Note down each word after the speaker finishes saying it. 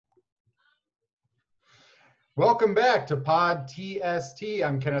Welcome back to Pod TST.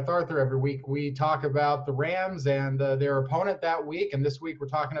 I'm Kenneth Arthur. Every week we talk about the Rams and their opponent that week. And this week we're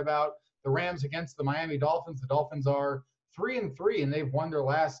talking about the Rams against the Miami Dolphins. The Dolphins are 3-3, and they've won their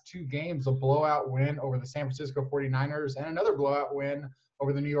last two games, a blowout win over the San Francisco 49ers and another blowout win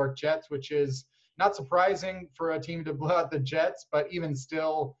over the New York Jets, which is not surprising for a team to blow out the Jets, but even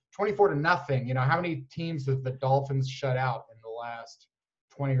still 24-0. How many teams have the Dolphins shut out in the last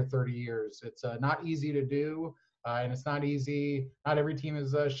 20 or 30 years? It's not easy to do, and it's not easy. Not every team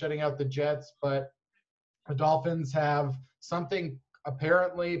is shutting out the Jets, but the Dolphins have something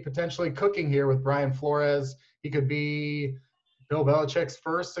apparently potentially cooking here with Brian Flores. He could be Bill Belichick's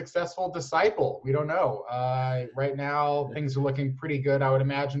first successful disciple. We don't know. Right now, things are looking pretty good, I would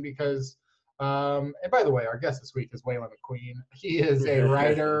imagine, because and by the way, our guest this week is Wayland McQueen. He is a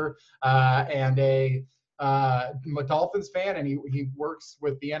writer and a Dolphins fan, and he works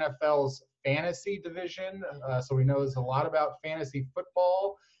with the NFL's fantasy division, so he knows a lot about fantasy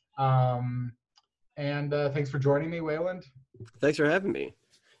football. And thanks for joining me, Wayland. Thanks for having me.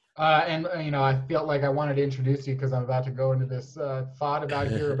 I felt like I wanted to introduce you because I'm about to go into this thought about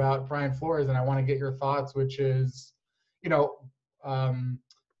here about Brian Flores, and I want to get your thoughts, which is, you know, um,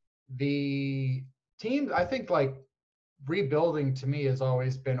 the team. I think like rebuilding to me has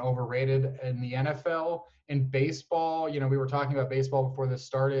always been overrated in the NFL. In baseball, we were talking about baseball before this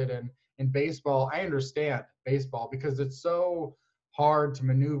started, and in baseball, I understand baseball because it's so hard to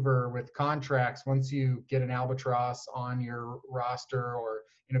maneuver with contracts once you get an albatross on your roster, or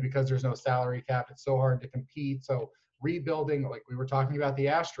because there's no salary cap, it's so hard to compete. So rebuilding, like we were talking about the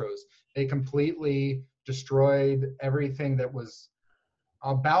Astros, they completely destroyed everything that was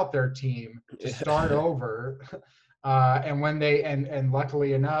about their team to start over. And when and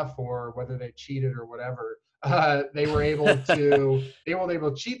luckily enough, or whether they cheated or whatever, they were able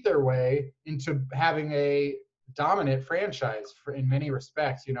to cheat their way into having a dominant franchise in many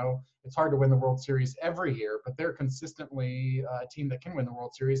respects. It's hard to win the World Series every year, but they're consistently a team that can win the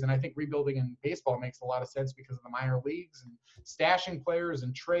World Series. And I think rebuilding in baseball makes a lot of sense because of the minor leagues and stashing players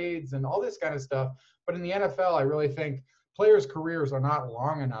and trades and all this kind of stuff. But in the NFL, I really think players' careers are not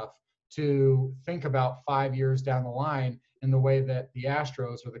long enough to think about 5 years down the line in the way that the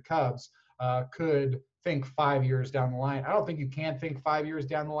Astros or the Cubs could think 5 years down the line. I don't think you can think 5 years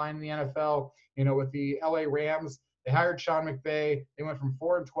down the line in the NFL. With the LA Rams, they hired Sean McVay. They went from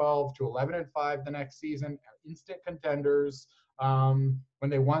 4-12 to 11-5 the next season, instant contenders. When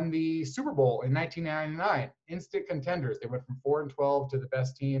they won the Super Bowl in 1999, instant contenders. They went from 4-12 to the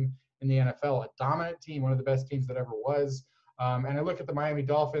best team in the NFL, a dominant team, one of the best teams that ever was. And I look at the Miami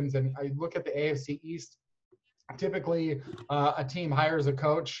Dolphins and I look at the AFC East. Typically, a team hires a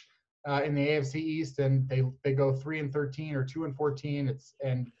coach in the AFC East and they go 3-13 or 2-14.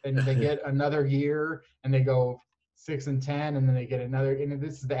 And they get another year and they go 6-10, and then they get another. And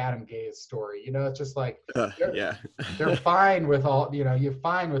this is the Adam Gase story. It's just like yeah, they're fine with all. You're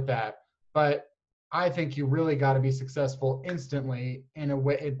fine with that, but I think you really got to be successful instantly in a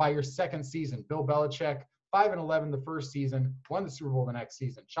way by your second season. Bill Belichick, 5-11 the first season, won the Super Bowl the next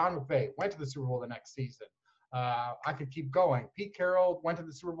season. Sean McVay went to the Super Bowl the next season. I could keep going. Pete Carroll went to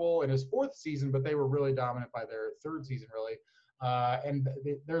the Super Bowl in his fourth season, but they were really dominant by their third season, really. And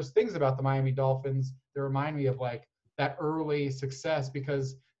there's things about the Miami Dolphins that remind me of like that early success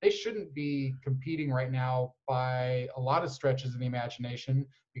because they shouldn't be competing right now by a lot of stretches of the imagination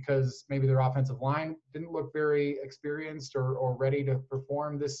because maybe their offensive line didn't look very experienced or ready to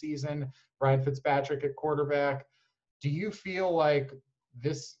perform this season. Ryan Fitzpatrick at quarterback. Do you feel like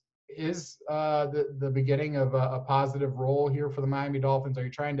this is the beginning of a positive role here for the Miami Dolphins? Are you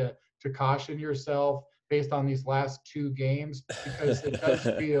trying to caution yourself based on these last two games? Because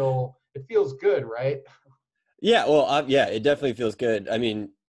it feels good, right? yeah. Well, yeah, it definitely feels good. I mean,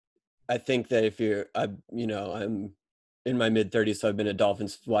 I think that if I'm in my mid 30s, so I've been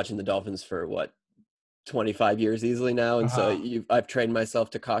watching the Dolphins for 25 years easily now, and so I've trained myself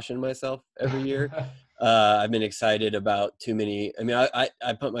to caution myself every year. I've been excited about too many. I mean,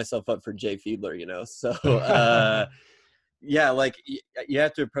 I put myself up for Jay Fiedler, so yeah, like you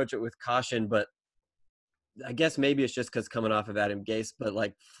have to approach it with caution, but I guess maybe it's just because coming off of Adam Gase, but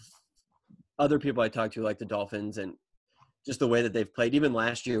like other people I talk to, like the Dolphins, and just the way that they've played, even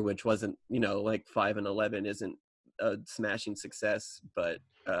last year, which wasn't, like 5-11 isn't a smashing success, but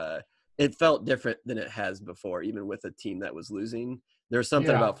it felt different than it has before, even with a team that was losing. There's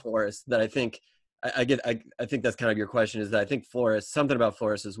something about Flores that I think I think that's kind of your question, is that I think something about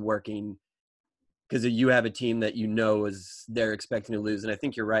Flores is working because you have a team that is they're expecting to lose. And I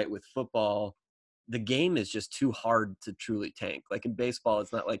think you're right with football. The game is just too hard to truly tank. Like in baseball,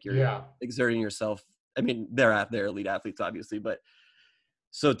 it's not like you're exerting yourself I mean, they're elite athletes, obviously, but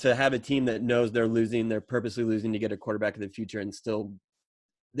so to have a team that knows they're losing, they're purposely losing to get a quarterback of the future, and still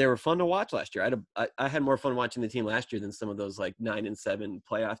they were fun to watch last year. I had more fun watching the team last year than some of those like 9-7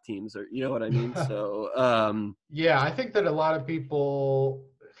 playoff teams, or you know what I mean. So yeah, I think that a lot of people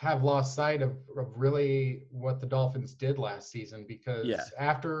have lost sight of really what the Dolphins did last season, yeah. because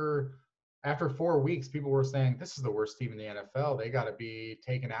after 4 weeks, people were saying this is the worst team in the NFL. They got to be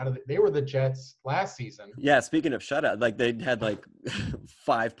taken out of it. They were the Jets last season. Yeah, speaking of shutout, like they had like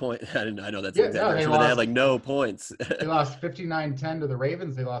 5 points. I know that's an Yeah, no, they exaggeration, but they had lost. like no points. They lost 59-10 to the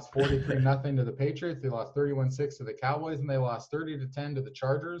Ravens. They lost 43-0 to the Patriots. They lost 31-6 to the Cowboys, and they lost 30-10 to the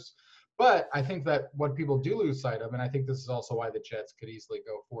Chargers. But I think that what people do lose sight of, and I think this is also why the Jets could easily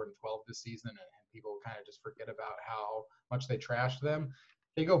go 4-12 this season, and people kind of just forget about how much they trashed them.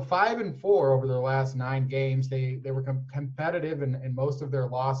 They go 5-4 over their last 9 games. They were competitive in most of their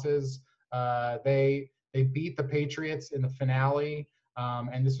losses. They beat the Patriots in the finale.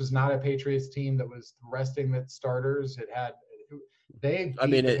 And this was not a Patriots team that was resting its starters. They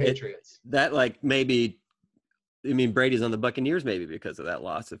beat the Patriots. That like maybe, I mean, Brady's on the Buccaneers maybe because of that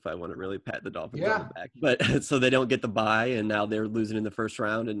loss, if I want to really pat the Dolphins on the back. But so they don't get the bye, and now they're losing in the first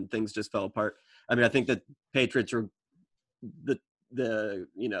round, and things just fell apart. I mean, I think that Patriots were their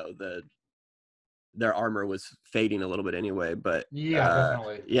armor was fading a little bit anyway, but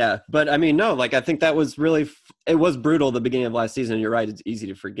definitely. Yeah, but I mean, no, like I think that was really it was brutal at the beginning of last season. You're right, it's easy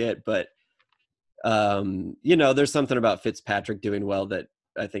to forget, but there's something about Fitzpatrick doing well that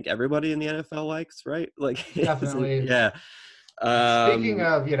I think everybody in the NFL likes, right? Like Definitely. Yeah. Speaking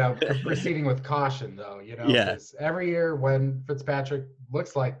of, proceeding with caution, though, because every year when Fitzpatrick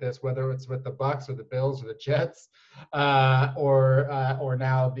looks like this, whether it's with the Bucs or the Bills or the Jets, or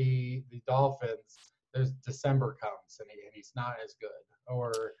now the Dolphins, there's December comes and he's not as good,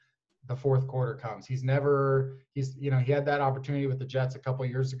 or the fourth quarter comes. He had that opportunity with the Jets a couple of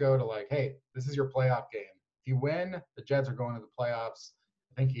years ago to like, hey, this is your playoff game. If you win, the Jets are going to the playoffs.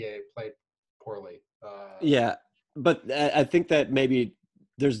 I think he played poorly. Yeah. But I think that maybe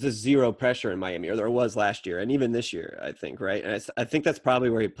there's this zero pressure in Miami, or there was last year, and even this year, I think, right? And I think that's probably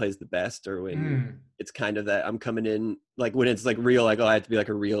where he plays the best, or when it's kind of that I'm coming in, like when it's like real, like, oh, I have to be like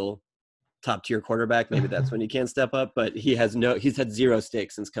a real top tier quarterback. Maybe that's when he can step up, but he's had zero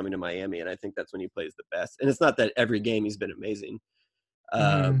stakes since coming to Miami. And I think that's when he plays the best. And it's not that every game he's been amazing.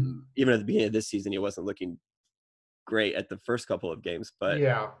 Even at the beginning of this season, he wasn't looking great at the first couple of games, but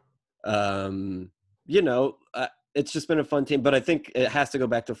it's just been a fun team, but I think it has to go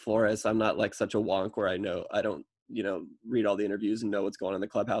back to Flores. I'm not like such a wonk where I don't, read all the interviews and know what's going on in the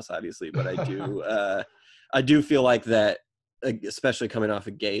clubhouse, obviously, but I do feel like that, especially coming off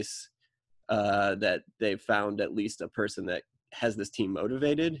of Gase, that they've found at least a person that has this team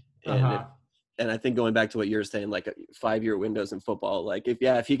motivated. And I think going back to what you're saying, like 5-year windows in football, like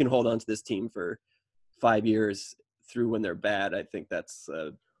if he can hold on to this team for 5 years through when they're bad, I think that's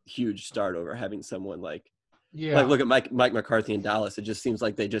a huge start over having someone like look at Mike McCarthy in Dallas. It just seems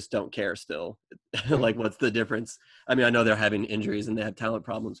like they just don't care still. Like, what's the difference? I mean, I know they're having injuries and they have talent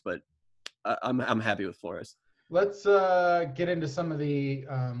problems, but I'm happy with Flores. Let's get into some of the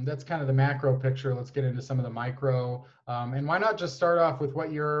that's kind of the macro picture. Let's get into some of the micro, and why not just start off with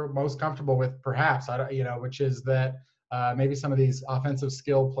what you're most comfortable with, perhaps, which is that maybe some of these offensive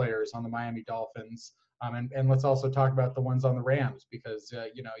skill players on the Miami Dolphins, and let's also talk about the ones on the Rams, because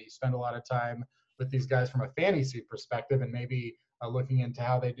you spend a lot of time with these guys from a fantasy perspective, and maybe looking into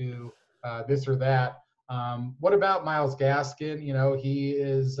how they do this or that. What about Myles Gaskin? He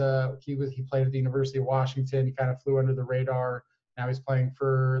played at the University of Washington. He kind of flew under the radar. Now he's playing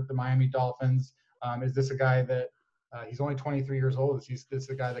for the Miami Dolphins. Is this a guy that he's only 23 years old? Is this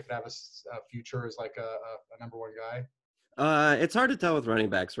a guy that could have a future as like a number one guy? It's hard to tell with running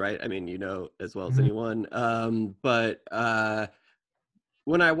backs, right? I mean, as well as anyone. But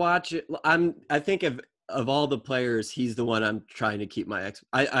when I watch it, I think of all the players, he's the one I'm trying to keep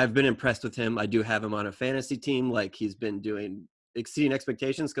I've been impressed with him. I do have him on a fantasy team. Like, he's been exceeding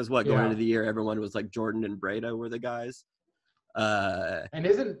expectations, because going into the year, everyone was like Jordan and Breda were the guys. And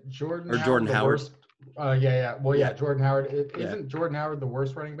isn't Jordan Howard the worst? Yeah. Well, yeah, Jordan Howard. Isn't Jordan Howard the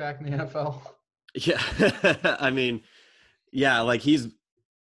worst running back in the NFL? Yeah. I mean, yeah, like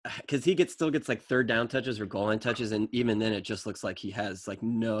because he still gets like third down touches or goal line touches, and even then it just looks like he has like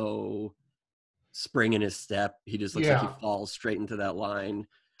no spring in his step. He just looks like he falls straight into that line.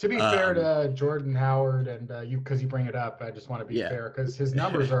 To be fair to Jordan Howard, and because you bring it up, I just want to be fair, because his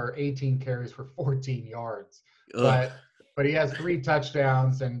numbers are 18 carries for 14 yards, but he has 3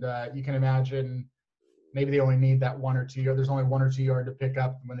 touchdowns, and you can imagine maybe they only need that 1 or 2 yard. There's only 1 or 2 yard to pick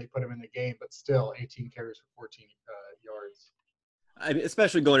up when they put him in the game, but still 18 carries for 14 yards. I mean,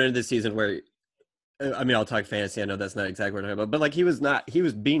 especially going into the season where, I mean, I'll talk fantasy. I know that's not exactly what I'm talking about, but like he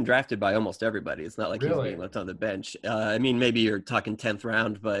was being drafted by almost everybody. It's not like he's Really? being left on the bench. I mean, maybe you're talking 10th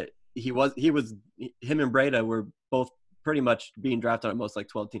round, but him and Breda were both pretty much being drafted on most like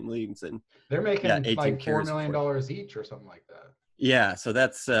 12-team leagues. And They're yeah, making 18 like $4 carries million for. each or something like that. Yeah. So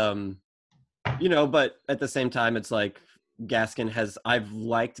that's, but at the same time, it's like I've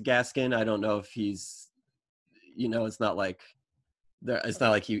liked Gaskin. I don't know if he's, it's not like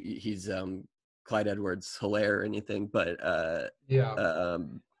he's Clyde Edwards-Helaire or anything, but Yeah.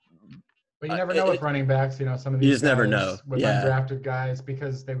 um, But you never know with running backs, some of you these just never know. guys with Yeah. undrafted guys,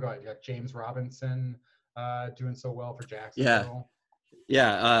 because they've got James Robinson doing so well for Jacksonville.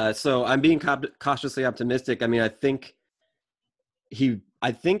 Yeah. So I'm being cautiously optimistic. I mean, I think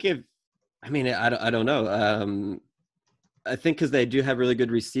I don't know. I think because they do have really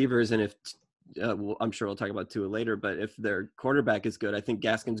good receivers, and if I'm sure we'll talk about Tua later, but if their quarterback is good, I think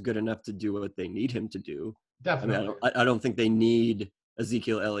Gaskin's good enough to do what they need him to do. Definitely. I mean, I don't think they need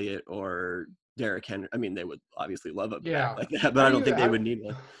Ezekiel Elliott or Derrick Henry. I mean, they would obviously love a back like that, but I don't think they would need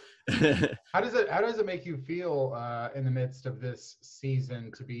one. How does it make you feel in the midst of this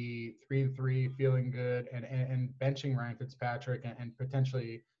season to be 3-3, feeling good, and benching Ryan Fitzpatrick, and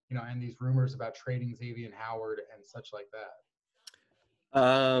potentially and these rumors about trading Xavier Howard and such like that?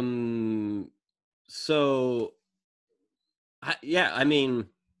 So I mean,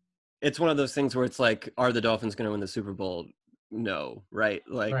 it's one of those things where it's like, are the Dolphins going to win the Super Bowl? No, right?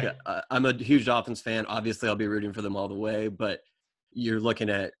 Like, right. I'm a huge Dolphins fan. Obviously, I'll be rooting for them all the way, but you're looking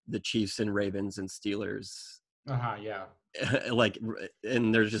at the Chiefs and Ravens and Steelers. Yeah. Like,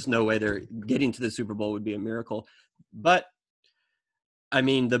 and there's just no way they're getting to the Super Bowl would be a miracle. But I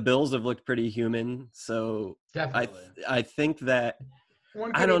mean, the Bills have looked pretty human, so definitely. I think that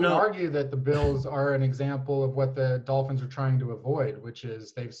one could even argue that the Bills are an example of what the Dolphins are trying to avoid, which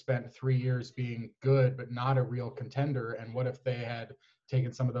is they've spent 3 years being good but not a real contender. And what if they had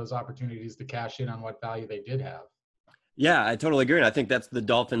taken some of those opportunities to cash in on what value they did have? Yeah, I totally agree. And I think that's the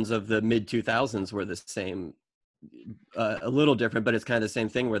Dolphins of the mid 2000s were the same, a little different, but it's kind of the same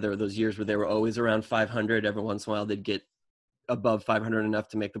thing where there were those years where they were always around 500. Every once in a while, they'd get above 500 enough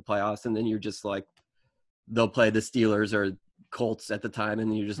to make the playoffs. And then you're just like, they'll play the Steelers or Colts at the time.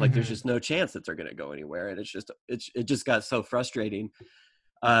 And you're just like, there's just no chance that they're going to go anywhere. And it just got so frustrating.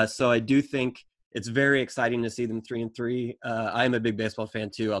 So I do think it's very exciting to see them 3-3. I'm a big baseball fan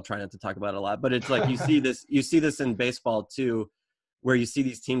too. I'll try not to talk about it a lot, but it's like you see this in baseball too, where you see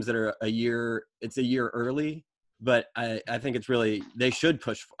these teams that are a year early. But I think it's really they should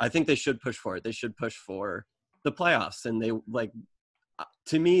push for it. They should push for the playoffs. And they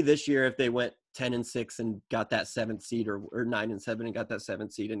to me this year, if they went 10-6 and got that 7th seed, or 9-7 and got that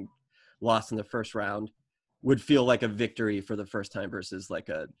 7th seed and lost in the first round, would feel like a victory for the first time versus like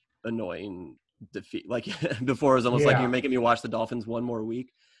a annoying defeat. Like before, it was almost like you're making me watch the Dolphins one more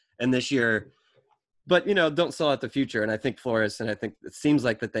week. And this year, but don't sell out the future. And I think Flores, and I think it seems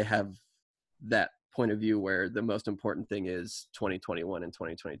like that they have that point of view where the most important thing is 2021 and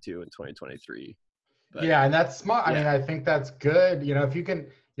 2022 and 2023. But, yeah, and that's smart. I mean, I think that's good.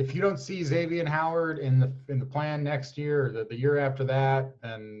 If you don't see Xavier Howard in the plan next year, or the year after that,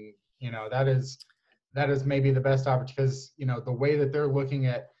 then that is maybe the best opportunity, because the way that they're looking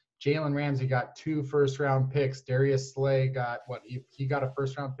at Jalen Ramsey got 2 first-round picks. Darius Slay got what? He got a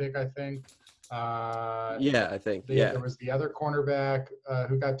first-round pick, I think. I think. There was the other cornerback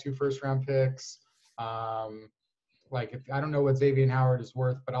who got 2 first-round picks. I don't know what Xavier Howard is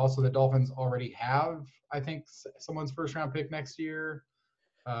worth, but also the Dolphins already have, I think, someone's first-round pick next year.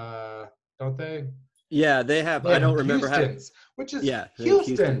 Don't they? Yeah, they have. I don't remember Houston's, which is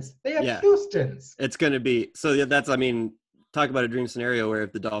Houston's. They have Houston's. It's going to be so. That's. I mean, talk about a dream scenario where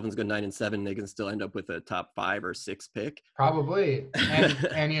if the Dolphins go 9-7, they can still end up with a top 5 or 6 pick. Probably.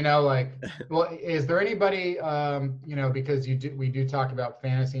 And well, is there anybody because we do talk about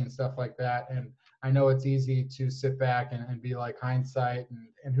fantasy and stuff like that, and I know it's easy to sit back and be like hindsight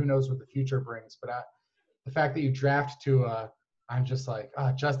and who knows what the future brings, but the fact that you draft Tua, I'm just like,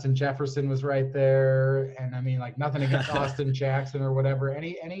 Justin Jefferson was right there. And I mean, like, nothing against Austin Jackson or whatever.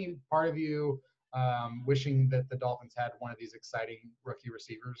 Any part of you wishing that the Dolphins had one of these exciting rookie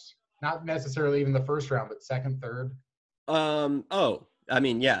receivers? Not necessarily even the first round, but second, third. I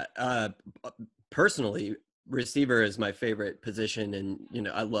mean, yeah. Personally, receiver is my favorite position, and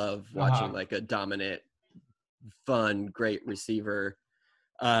I love watching like a dominant, fun, great receiver.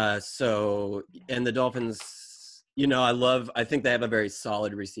 And the Dolphins I think they have a very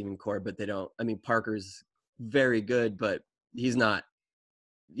solid receiving core, but they don't. I mean, Parker's very good, but he's not.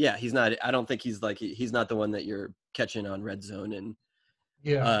 Yeah, he's not. I don't think he's not the one that you're catching on red zone and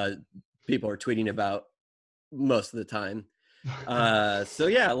Yeah. people are tweeting about most of the time. So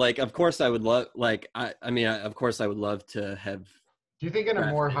yeah, like of course I would love. Of course I would love to have Do you think in a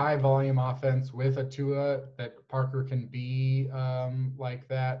more drafted. high volume offense with a Tua that Parker can be like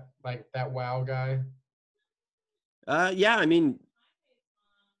that wow guy? Yeah, I mean,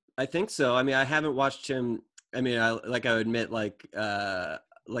 I think so. I mean, I haven't watched him. I mean, I would admit, like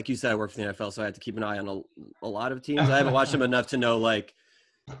you said, I work for the NFL, so I have to keep an eye on a lot of teams. I haven't watched him enough to know, like,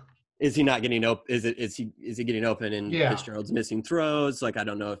 is he not getting open? Is he getting open and Yeah. Fitzgerald's missing throws? Like, I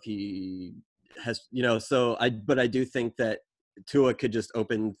don't know if he has, but I do think that Tua could just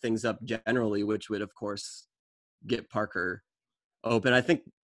open things up generally, which would, of course, get Parker open. I think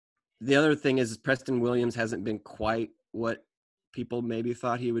the other thing is Preston Williams hasn't been quite what people maybe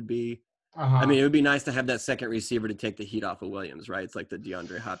thought he would be. I Uh-huh. mean, it would be nice to have that second receiver to take the heat off of Williams, right? It's like the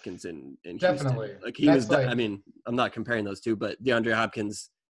DeAndre Hopkins in Houston. Definitely. Like That's I like mean, I'm not comparing those two, but DeAndre Hopkins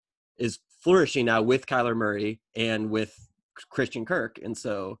is flourishing now with Kyler Murray and with Christian Kirk. And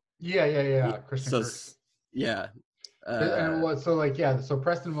so, yeah. Christian so Kirk. yeah. And what so like yeah, so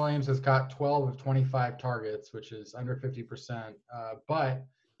Preston Williams has got 12 of 25 targets, which is under 50%. But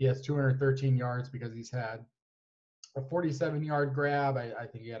he has 213 yards because he's had a 47-yard grab. I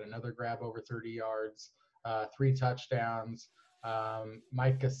think he had another grab over 30 yards, 3 touchdowns.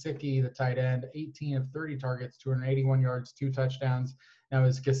 Mike Gesicki, the tight end, 18 of 30 targets, 281 yards, 2 touchdowns. Now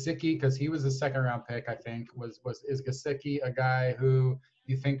is Gesicki, because he was a second-round pick, I think, is Gesicki a guy who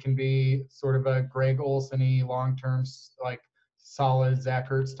you think can be sort of a Greg Olsen-y long-term, like solid Zach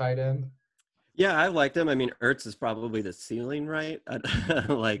Ertz tight end? Yeah, I liked him. I mean, Ertz is probably the ceiling, right?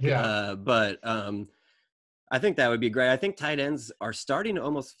 Yeah. But I think that would be great. I think tight ends are starting to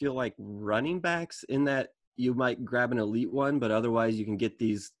almost feel like running backs in that you might grab an elite one, but otherwise you can get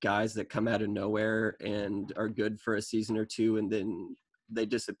these guys that come out of nowhere and are good for a season or two and then they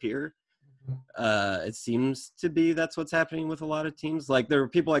disappear. It seems to be that's what's happening with a lot of teams. Like there are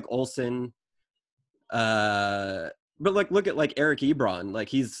people like Olsen, uh, but like look at like Eric Ebron. Like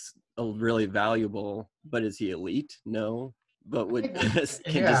he's a really valuable, but is he elite? No. But I think, can does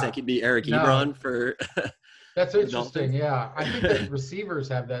that yeah, could be Eric no, Ebron for that's the interesting. Dolphins? Yeah, I think that receivers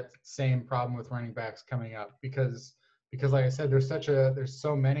have that same problem with running backs coming up because like I said, there's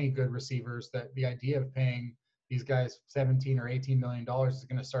so many good receivers that the idea of paying these guys 17 or 18 million dollars is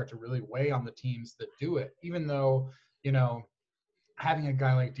going to start to really weigh on the teams that do it. Even though you know having a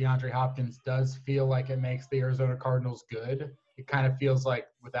guy like DeAndre Hopkins does feel like it makes the Arizona Cardinals good. It kind of feels like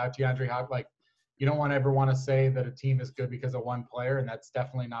without DeAndre Hopkins, like you don't want to say that a team is good because of one player, and that's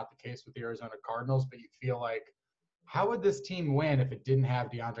definitely not the case with the Arizona Cardinals. But you feel like, how would this team win if it didn't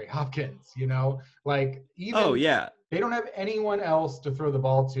have DeAndre Hopkins? Like Oh even yeah. they don't have anyone else to throw the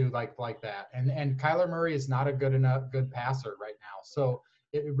ball to like that. And Kyler Murray is not a good passer right now. So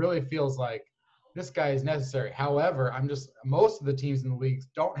it really feels like this guy is necessary. However, most of the teams in the leagues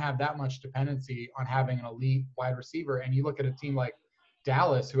don't have that much dependency on having an elite wide receiver. And you look at a team like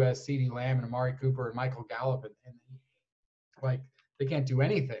Dallas, who has CeeDee Lamb and Amari Cooper and Michael Gallup, and like they can't do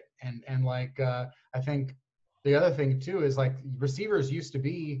anything. And like I think the other thing too is like receivers used to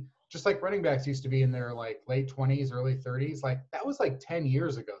be just like running backs used to be in their like late 20s, early 30s. Like that was like 10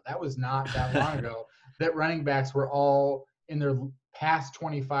 years ago. That was not that long ago that running backs were all in their past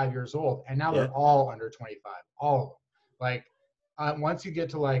 25 years old, and now Yeah. they're all under 25, all of them. Like once you get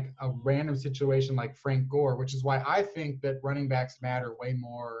to like a random situation like Frank Gore, which is why I think that running backs matter way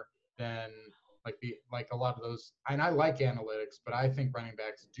more than like a lot of those. And I like analytics, but I think running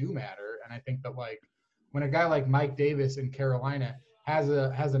backs do matter. And I think that like when a guy like Mike Davis in Carolina has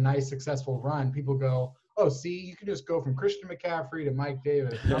a nice successful run, people go, oh, see, you can just go from Christian McCaffrey to Mike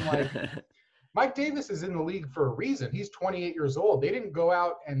Davis. And I'm like, Mike Davis is in the league for a reason. He's 28 years old. They didn't go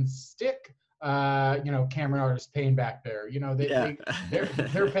out and stick, Cameron Artis-Payne back there. Yeah.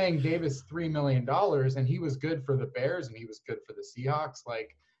 They're paying Davis $3 million, and he was good for the Bears and he was good for the Seahawks.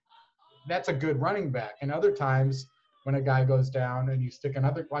 Like that's a good running back. And other times when a guy goes down and you stick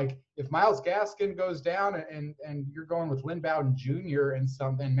another, like if Myles Gaskin goes down and you're going with Lynn Bowden Jr. and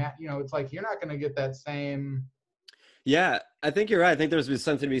something, Matt, it's like you're not going to get that same. Yeah, I think you're right. I think there's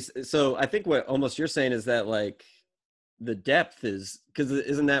something to be. So I think what almost you're saying is that like the depth is because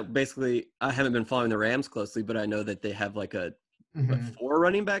isn't that basically? I haven't been following the Rams closely, but I know that they have like a Mhm. 4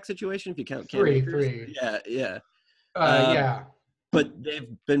 running back situation if you count Cam Three, Akers. three. Yeah, yeah. Um, Yeah. but they've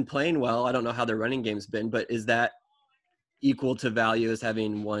been playing well. I don't know how their running game's been, but is that equal to value as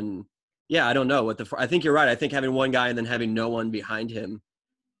having one, Yeah, I don't know what I think you're right. I think having one guy and then having no one behind him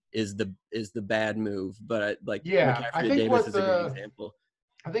is the bad move. But like Yeah, McCaffrey to Davis is a great example.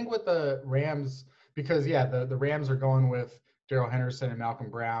 I think with the Rams, because yeah, the Rams are going with Daryl Henderson and Malcolm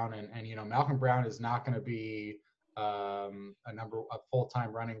Brown, and Malcolm Brown is not going to be a full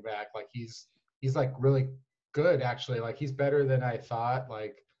time running back. Like he's like really good actually. Like he's better than I thought.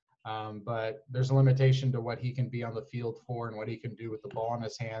 Like, but there's a limitation to what he can be on the field for and what he can do with the ball in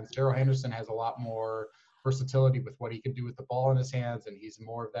his hands. Daryl Henderson has a lot more versatility with what he can do with the ball in his hands, and he's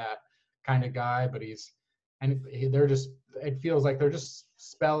more of that kind of guy. But they're just, it feels like they're just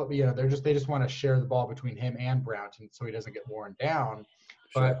they just want to share the ball between him and Brown so he doesn't get worn down.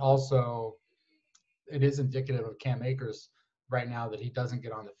 Sure. But also it is indicative of Cam Akers right now that he doesn't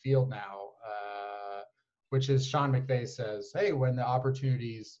get on the field now, which is Sean McVay says, hey, when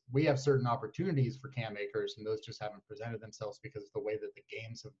we have certain opportunities for Cam Akers and those just haven't presented themselves because of the way that the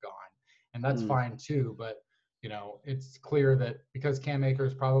games have gone. And that's fine too, but it's clear that because Cam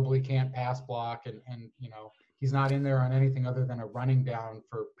Akers probably can't pass block and he's not in there on anything other than a running down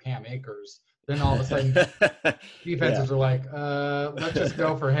for Cam Akers, then all of a sudden defenses are like, let's just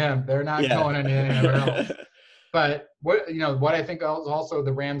go for him. They're not going into anyone else. But what I think also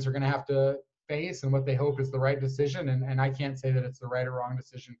the Rams are going to have to face and what they hope is the right decision. And I can't say that it's the right or wrong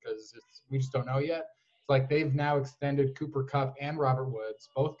decision because we just don't know yet. It's like they've now extended Cooper Kupp and Robert Woods.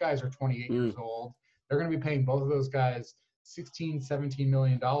 Both guys are 28 years old. They're going to be paying both of those guys $16-17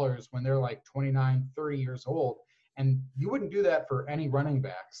 million when they're like 29, 30 years old. And you wouldn't do that for any running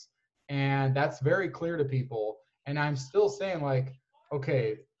backs. And that's very clear to people. And I'm still saying, like,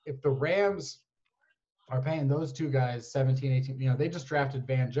 okay, if the Rams are paying those two guys 17, 18, they just drafted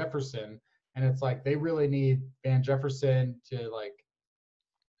Van Jefferson. And it's like they really need Van Jefferson to, like,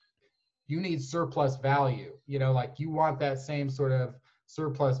 you need surplus value. Like you want that same sort of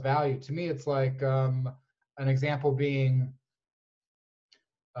surplus value. To me, it's like an example being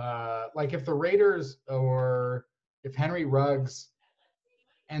like if the Raiders or if Henry Ruggs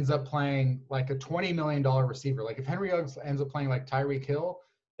ends up playing like a $20 million receiver, like if Henry Ruggs ends up playing like Tyreek Hill,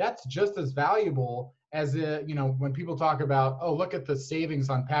 that's just as valuable as when people talk about, oh, look at the savings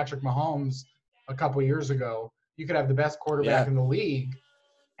on Patrick Mahomes a couple years ago. You could have the best quarterback in the league,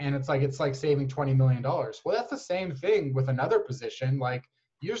 and it's like saving $20 million. Well, that's the same thing with another position. Like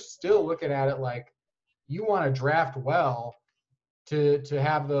you're still looking at it like you want to draft well to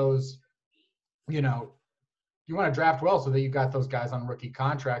have those, you want to draft well so that you got those guys on rookie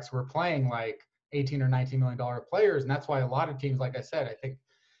contracts who are playing like $18 or $19 million players. And that's why a lot of teams, like I said, I think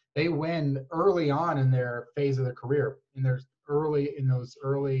they win early on in their phase of their career. In those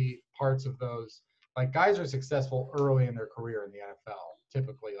early parts of those, like guys are successful early in their career in the NFL,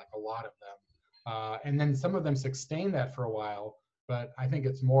 typically, like a lot of them. And then some of them sustain that for a while, but I think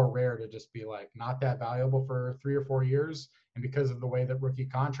it's more rare to just be like not that valuable for 3 or 4 years. And because of the way that rookie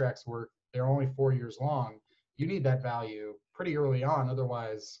contracts work, they're only 4 years long. You need that value pretty early on.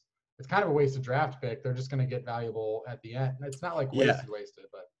 Otherwise, it's kind of a wasted draft pick. They're just going to get valuable at the end. It's not like wasted,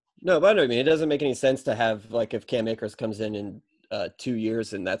 but. No, but I mean, it doesn't make any sense to have, like, if Cam Akers comes in 2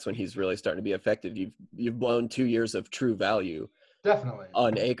 years and that's when he's really starting to be effective, you've blown 2 years of true value. Definitely.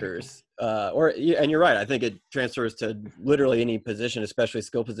 On Akers. And you're right. I think it transfers to literally any position, especially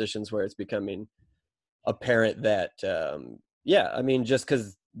skill positions where it's becoming apparent that, I mean, just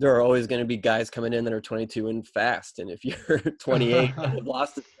because there are always going to be guys coming in that are 22 and fast. And if you're 28 and have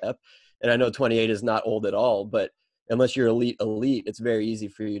lost a step, and I know 28 is not old at all, but unless you're elite, it's very easy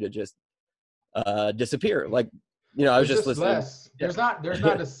for you to just disappear. Like, I was just listening. Less. There's not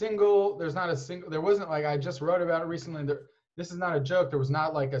a single, there wasn't, like, I just wrote about it recently. This is not a joke. There was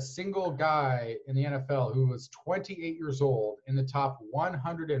not like a single guy in the NFL who was 28 years old in the top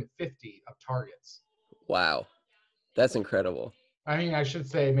 150 of targets. Wow. That's incredible. I mean, I should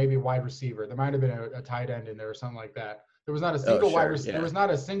say maybe wide receiver. There might have been a tight end in there or something like that. There was not a single There was not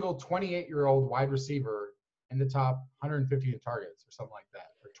a single 28-year-old wide receiver in the top 150 in targets or something like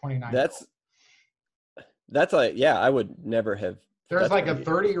that, or 29. That's like, I would never have. There's like a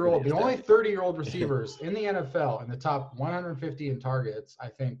 30-year-old. The only 30-year-old receivers in the NFL in the top 150 in targets, I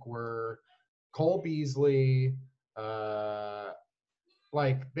think, were Cole Beasley.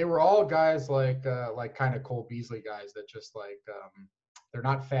 Like they were all guys like kind of Cole Beasley guys that just like they're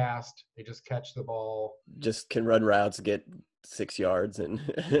not fast. They just catch the ball. Just can run routes, get 6 yards, and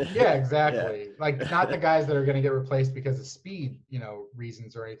yeah, exactly. Yeah. Like not the guys that are going to get replaced because of speed,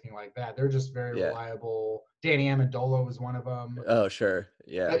 reasons or anything like that. They're just very reliable. Danny Amendola was one of them. Oh, sure.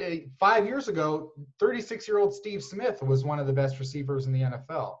 Yeah. 5 years ago, 36-year-old Steve Smith was one of the best receivers in the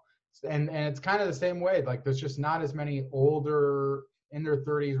NFL. And it's kind of the same way. Like there's just not as many older in their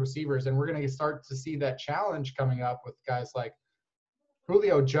 30s receivers, and we're going to start to see that challenge coming up with guys like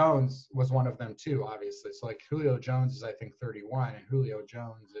Julio Jones was one of them too, obviously. So like Julio Jones is I think 31, and Julio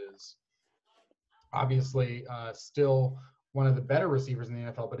Jones is obviously still one of the better receivers in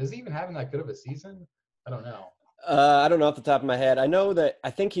the NFL. But is he even having that good of a season? I don't know. I don't know off the top of my head. I know that I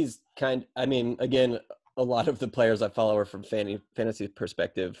think he's I mean, again, a lot of the players I follow are from fantasy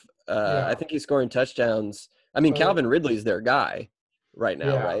perspective. I think he's scoring touchdowns. I mean, Calvin Ridley's their guy right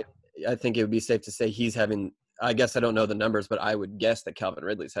now, right? I think it would be safe to say he's having, I guess I don't know the numbers, but I would guess that Calvin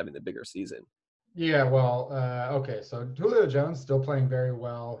Ridley's having the bigger season. Yeah, well, okay. So Julio Jones still playing very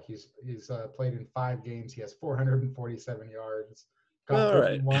well. He's played in 5 games. He has 447 yards, caught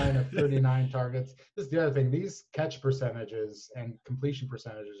 31 of 39 targets. This is the other thing. These catch percentages and completion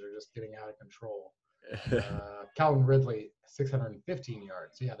percentages are just getting out of control. Calvin Ridley, 615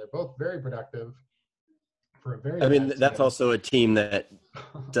 yards. So yeah, they're both very productive for a very. I mean, that's also a team that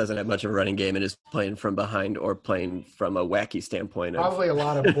doesn't have much of a running game and is playing from behind or playing from a wacky standpoint. Probably a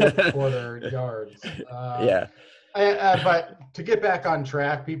lot of fourth quarter yards. Yeah. But to get back on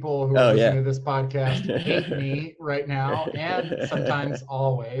track, people who are listening to this podcast hate me right now, and sometimes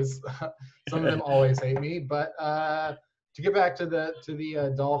always. Some of them always hate me. But to get back to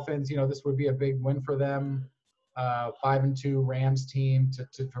the Dolphins, this would be a big win for them. 5-2 Rams team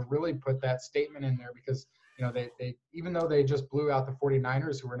to really put that statement in there, because they even though they just blew out the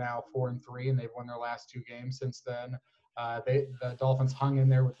 49ers, who are now 4-3 and they've won their last 2 games since then. The Dolphins hung in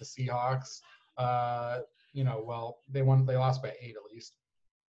there with the Seahawks. They lost by 8 at least.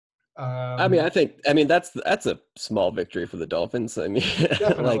 I mean, that's a small victory for the Dolphins. I mean,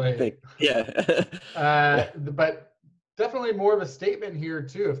 definitely. Yeah. But definitely more of a statement here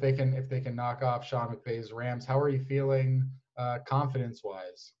too, if they can knock off Sean McVay's Rams. How are you feeling confidence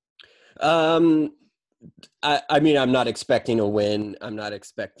wise? I mean, I'm not expecting a win. I'm not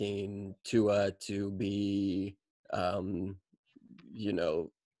expecting Tua to be, come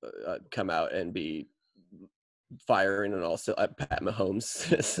out and be firing and also Pat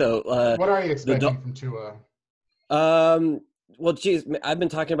Mahomes. So, what are you expecting from Tua? Well, geez, I've been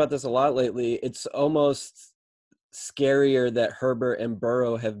talking about this a lot lately. It's almost scarier that Herbert and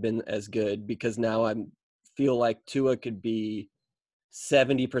Burrow have been as good, because now I feel like Tua could be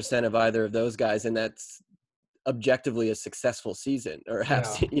 70% of either of those guys, and that's objectively a successul season, or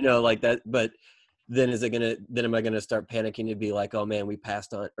perhaps like that. But then am I gonna start panicking to be like, oh man, we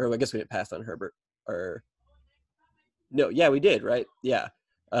passed on, or I guess we didn't pass on Herbert, or no, yeah, we did, right? Yeah.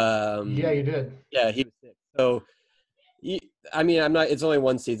 Yeah, you did. Yeah, he was sick. So I mean, it's only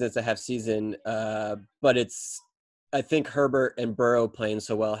one season, it's a half season, but I think Herbert and Burrow playing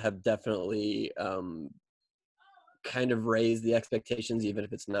so well have definitely kind of raised the expectations, even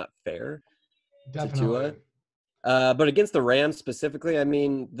if it's not fair. Definitely. To Tua. But against the Rams specifically, I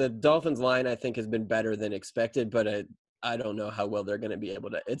mean, the Dolphins line I think has been better than expected, but I don't know how well they're going to be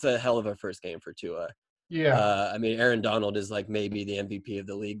able to. It's a hell of a first game for Tua. Yeah. I mean, Aaron Donald is like maybe the MVP of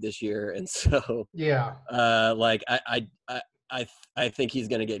the league this year, and so yeah. Like I think he's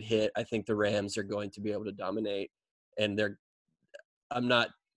going to get hit. I think the Rams are going to be able to dominate, and I'm not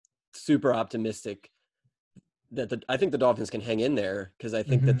super optimistic that I think the Dolphins can hang in there, because I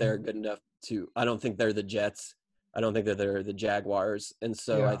think that they're good enough to. I don't think they're the Jets. I don't think that they're the Jaguars, and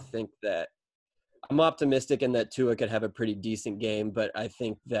so I think that I'm optimistic in that Tua could have a pretty decent game. But I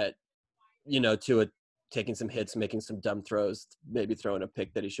think that Tua taking some hits, making some dumb throws, maybe throwing a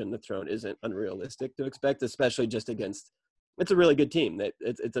pick that he shouldn't have thrown isn't unrealistic to expect, especially just against. It's a really good team.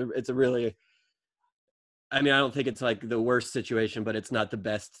 It's a really. I mean, I don't think it's like the worst situation, but it's not the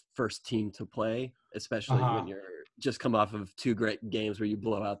best first team to play, especially when you're just come off of 2 great games where you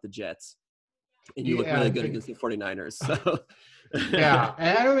blow out the Jets and you look really good against the 49ers. So yeah.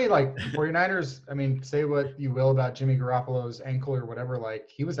 And I don't mean like 49ers, I mean, say what you will about Jimmy Garoppolo's ankle or whatever, like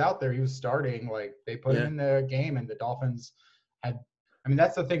he was out there, he was starting, like they put him in the game, and the Dolphins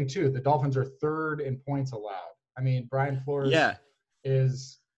that's the thing too. The Dolphins are 3rd in points allowed. I mean, Brian Flores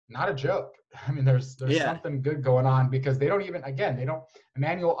is not a joke. I mean, there's something good going on, because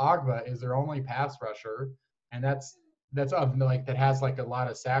Emmanuel Ogbah is their only pass rusher, and that has like a lot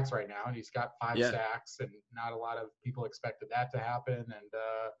of sacks right now, and he's got 5 sacks, and not a lot of people expected that to happen.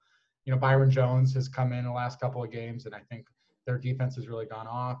 And Byron Jones has come in the last couple of games, and I think their defense has really gone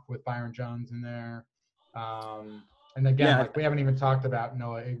off with Byron Jones in there. And again, we haven't even talked about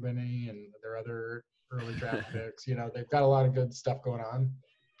Noah Igbine and their other early draft picks. They've got a lot of good stuff going on.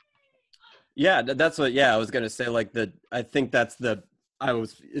 Yeah, that's what. Yeah, I was gonna say I think that's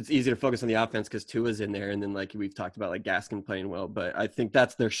it's easy to focus on the offense because Tua's in there, and then like we've talked about like Gaskin playing well, but I think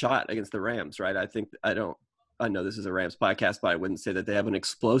that's their shot against the Rams, right? I I know this is a Rams podcast, but I wouldn't say that they have an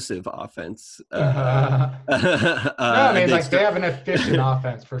explosive offense. No, I mean, like, they have an efficient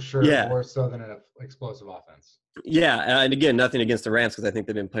offense for sure, Yeah. more so than an explosive offense. Yeah, and again, nothing against the Rams because I think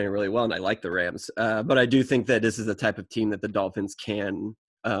they've been playing really well, and I like the Rams. But I do think that this is the type of team that the Dolphins can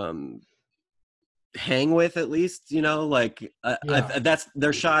hang with, at least. Like that's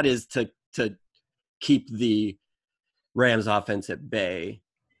their shot is to keep the Rams offense at bay,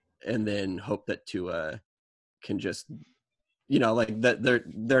 and then hope that Tua can just, like that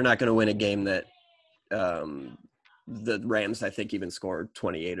they're not going to win a game that the Rams, I think, even scored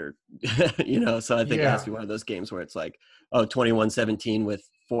 28 or, so I think it has to be one of those games where it's like, 21-17 with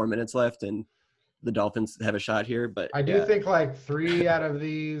 4 minutes left and the Dolphins have a shot here. But I do think like 3 out of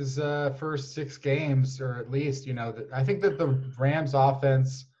these first 6 games, or at least, I think that the Rams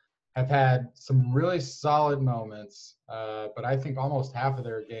offense have had some really solid moments, but I think almost half of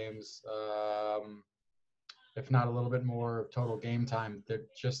their games, if not a little bit more total game time,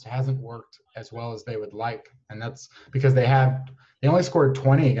 that just hasn't worked as well as they would like. And that's because they only scored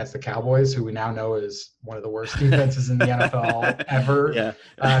 20 against the Cowboys, who we now know is one of the worst defenses in the NFL ever. Yeah.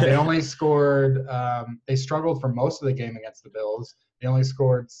 They only scored, they struggled for most of the game against the Bills. They only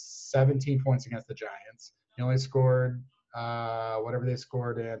scored 17 points against the Giants. They only scored whatever they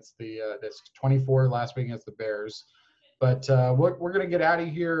scored against this 24 last week against the Bears. But what we're going to get out of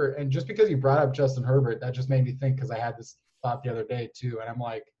here, and just because you brought up Justin Herbert, that just made me think, because I had this thought the other day too, and I'm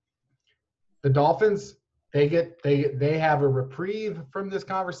like, the Dolphins, they have a reprieve from this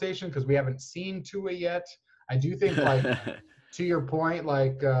conversation because we haven't seen Tua yet. I do think, like, to your point,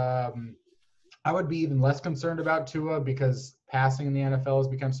 like, I would be even less concerned about Tua because passing in the NFL has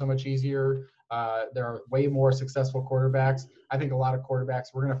become so much easier. There are way more successful quarterbacks. I think a lot of quarterbacks,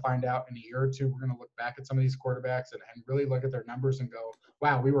 we're going to find out in a year or two, we're going to look back at some of these quarterbacks and really look at their numbers and go,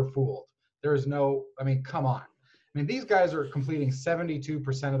 wow, we were fooled. Come on. I mean, these guys are completing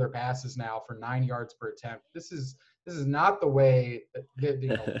 72% of their passes now for 9 yards per attempt. This is not the way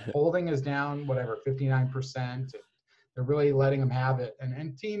that holding is down, 59%. They're really letting them have it.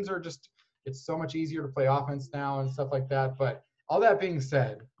 And teams are just, it's so much easier to play offense now and stuff like that. But all that being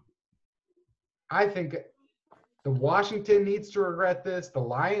said, I think the Washington needs to regret this. The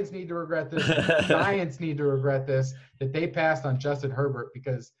Lions need to regret this. The Giants need to regret this, that they passed on Justin Herbert,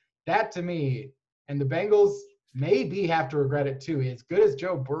 because that, to me, and the Bengals maybe have to regret it too. As good as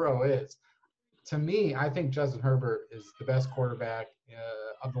Joe Burrow is, to me, I think Justin Herbert is the best quarterback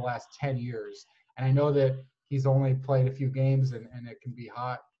of the last 10 years. And I know that he's only played a few games and it can be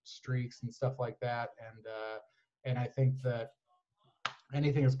hot streaks and stuff like that. And I think that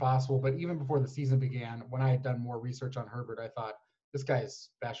anything is possible. But even before the season began, when I had done more research on Herbert, I thought, this guy is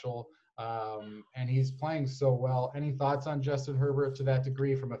special. And he's playing so well. Any thoughts on Justin Herbert to that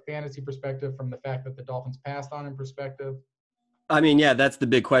degree, from a fantasy perspective, from the fact that the Dolphins passed on him perspective? I mean, yeah, that's the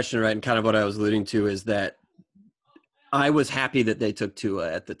big question, right? And kind of what I was alluding to is that I was happy that they took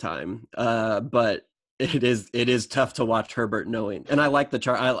Tua at the time. But it is tough to watch Herbert knowing. And I like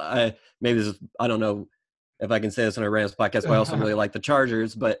the I don't know if I can say this on a Rams podcast, but I also really like the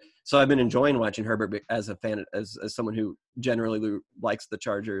Chargers. But so I've been enjoying watching Herbert as a fan, as someone who generally likes the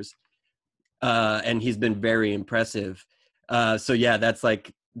Chargers. And he's been very impressive. So yeah, that's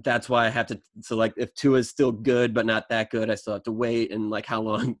why I have to. So like, if Tua is still good but not that good, I still have to wait. And like, how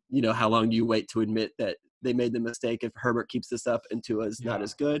long do you wait to admit that they made the mistake if Herbert keeps this up and Tua is not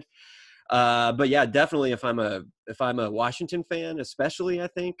as good? But yeah, definitely if I'm a Washington fan, especially, I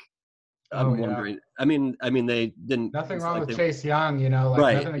think I'm wondering. I mean, they didn't. Nothing wrong with Chase Young,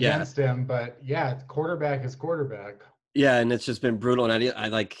 nothing against him, but yeah, quarterback is quarterback. Yeah, and it's just been brutal, and I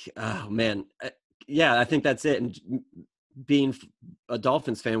like, oh man, I think that's it. And being a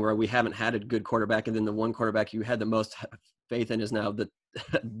Dolphins fan, where we haven't had a good quarterback, and then the one quarterback you had the most faith in is now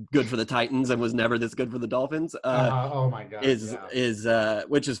good for the Titans and was never this good for the Dolphins. Oh my God! Is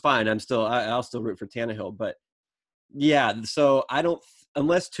which is fine. I'll still root for Tannehill, but yeah. So I don't,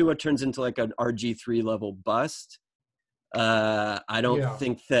 unless Tua turns into like an RG3 level bust. I don't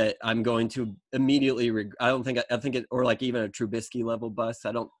think that I'm going to immediately. I think it, or like even a Trubisky level bust.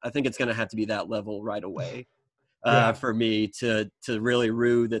 I think it's going to have to be that level right away for me to really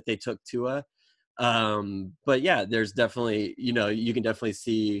rue that they took Tua. But yeah, there's definitely, you can definitely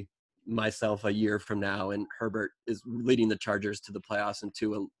see myself a year from now and Herbert is leading the Chargers to the playoffs and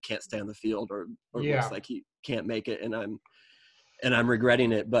Tua can't stay on the field or looks like he can't make it, and I'm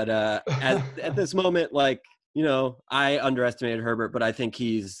regretting it. But at this moment, like, I underestimated Herbert, but I think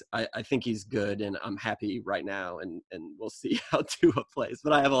I think he's good, and I'm happy right now, and we'll see how Tua plays.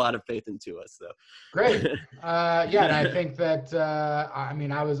 But I have a lot of faith in Tua. So Great. Yeah, and I think that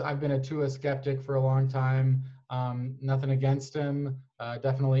I've been a Tua skeptic for a long time. Nothing against him.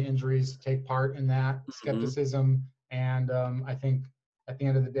 Definitely injuries take part in that Mhm. skepticism, and I think at the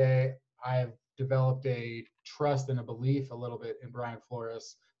end of the day, I've developed a trust and a belief a little bit in Brian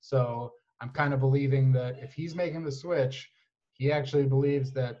Flores. So I'm kind of believing that if he's making the switch, he actually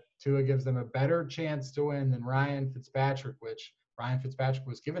believes that Tua gives them a better chance to win than Ryan Fitzpatrick, which Ryan Fitzpatrick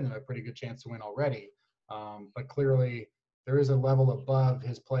was giving them a pretty good chance to win already. But clearly, there is a level above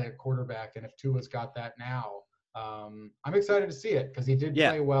his play at quarterback, and if Tua's got that now, I'm excited to see it because he did Yeah,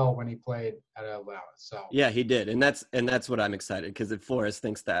 play well when he played at Alabama. So yeah, he did, and that's what I'm excited, because if Flores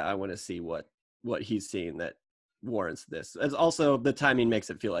thinks that, I want to see what he's seeing that warrants this. As also, the timing makes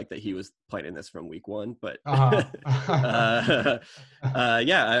it feel like that he was planning this from week one, but uh-huh.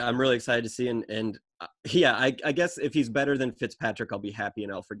 yeah, I'm really excited to see, and yeah, I guess if he's better than Fitzpatrick, I'll be happy,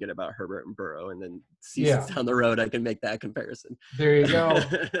 and I'll forget about Herbert and Burrow, and then seasons Yeah. down the road, I can make that comparison. There you go.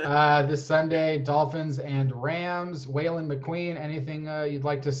 This Sunday, Dolphins and Rams. Wayland, McQueen, anything you'd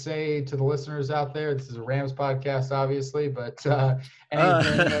like to say to the listeners out there? This is a Rams podcast, obviously, but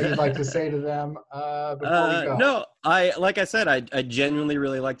anything you'd like to say to them before we go? No, like I said, I genuinely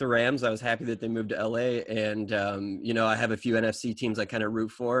really like the Rams. I was happy that they moved to LA, and I have a few NFC teams I kind of root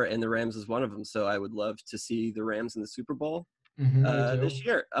for, and the Rams is one of them. So I would love to see the Rams in the Super Bowl Me too. this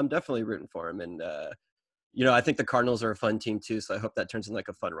year. I'm definitely rooting for them, and I think the Cardinals are a fun team too. So I hope that turns into like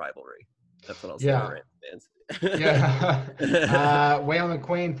a fun rivalry. That's what I'll say to Yeah. Rams Yeah. fans. Wayland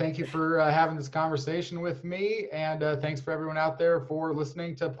McQueen, thank you for having this conversation with me. And thanks for everyone out there for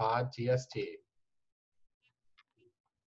listening to Pod TST.